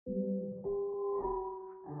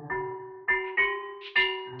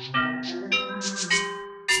Shake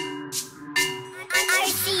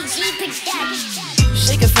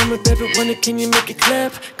it from a baby, wonder can you make it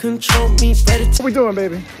clap? Control me, better. What we doing,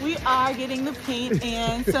 baby? We are getting the paint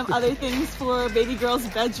and some other things for baby girl's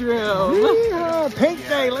bedroom. Yeah, paint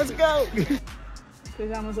day, let's go.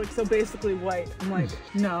 Pajama's like so basically white. I'm like,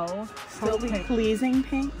 no, still pink. Pleasing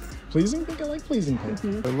pink. Pleasing pink? I like pleasing pink.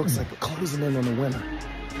 It looks like we're closing in on the winner.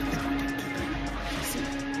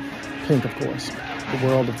 Pink, of course. The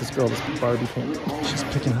world of this girl is Barbie pink. She's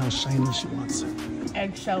picking how shiny she wants it.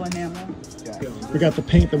 Eggshell enamel. Yeah. We got the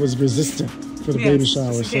paint that was resistant for the baby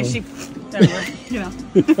shower. Okay, so. You know.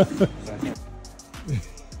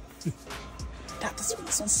 Got this one.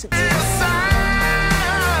 This one's super.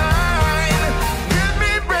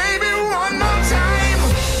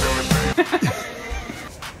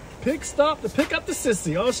 Pig stop to pick up the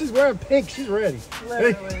sissy. Oh, she's wearing pink. She's ready.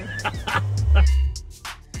 Literally.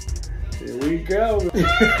 Here we go.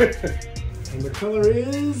 And the color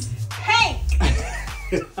is Pink!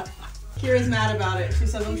 Kira's mad about it. She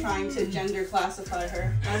says I'm trying to gender classify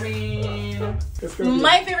her. I mean,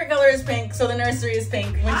 my favorite color is pink, so the nursery is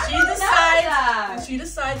pink. When she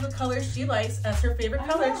decides the color she likes as her favorite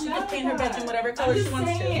color, she can paint her bedroom whatever color she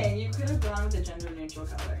wants to. You could have gone with a gender neutral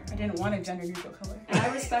color. I didn't want a gender neutral color. And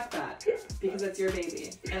I respect that because it's your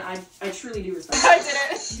baby. And I truly do respect I that.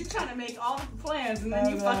 didn't. You're trying to make all the plans and then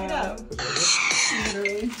you fuck it up.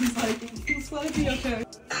 Literally. He's like, it's let it be okay.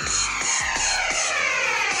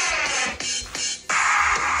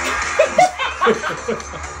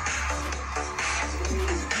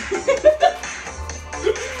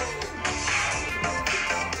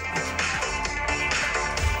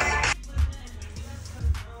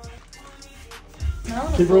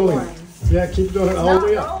 keep rolling. Yeah, keep doing it all the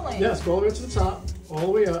way up. Rolling. Yes, go all the way to the top, all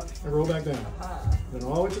the way up, and roll back down. Then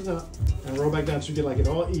all the way to the top, and roll back down so you get like it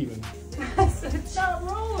all even. It's not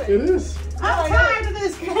rolling. It is. I'm tired of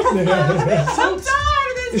this, Grandma. I'm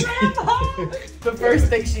tired of this, Grandma. The first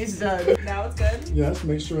thing she's done. Now it's good. Yes,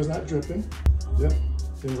 make sure it's not dripping. Yep.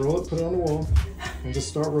 Then roll it, put it on the wall, and just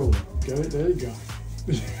start rolling. Get it? There you go.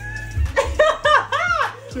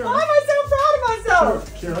 Why am I so proud of myself?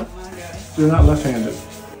 Kira, you're not left-handed.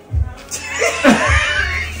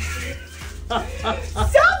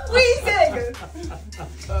 Stop wheezing!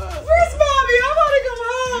 Where's Mommy? I want to go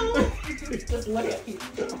home. Just look at me.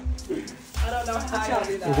 I don't know how y'all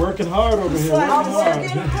do that. We're working hard over here.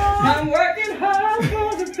 I'm working hard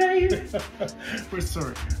for the baby. We're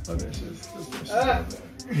sorry. Oh, there she is.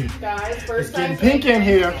 Guys, first It's time. getting pink in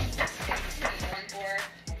here.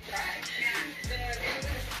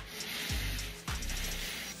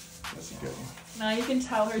 That's a good one. Now you can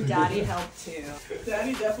tell her daddy helped too.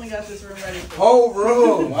 Daddy definitely got this room ready for Whole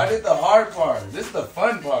room. I did the hard part. This is the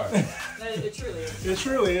fun part. It truly is. It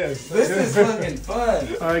truly is. This is fucking fun.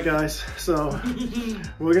 All right, guys. So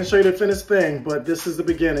we're gonna show you the finished thing, but this is the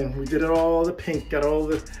beginning. We did it all. The pink, got all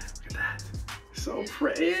the. Look at that. So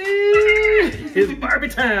pretty. It's Barbie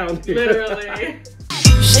Town. Literally.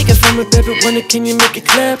 Shake it from a baby, wonder can you make it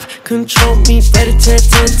clap? Control me, better tat.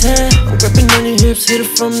 I'm grabbing on your hips, hit it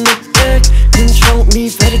from the back. Control me,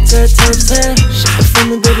 better tat. Shake it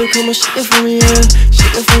from a baby, come on, shake it for me, yeah.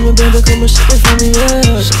 Shake it from a baby, come on, shake it for me,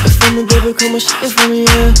 yeah. Shake it from a baby, come on, shake it for me,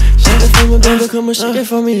 yeah. Shake it from a baby, come on, shake it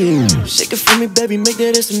for me, yeah. Shake it for me, baby, make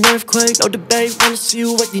that it's an earthquake. No debate, wanna see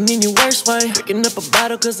you acting in your worst way. Picking up a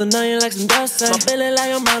bottle, cause I know you like some dust. My belly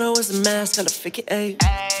like a model, it's a mask, gotta fake it, ayy.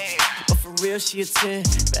 But for real, she a 10.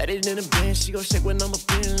 Better than a bench, she gon' shake when I'm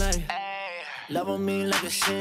up in like. Love on me like a shit.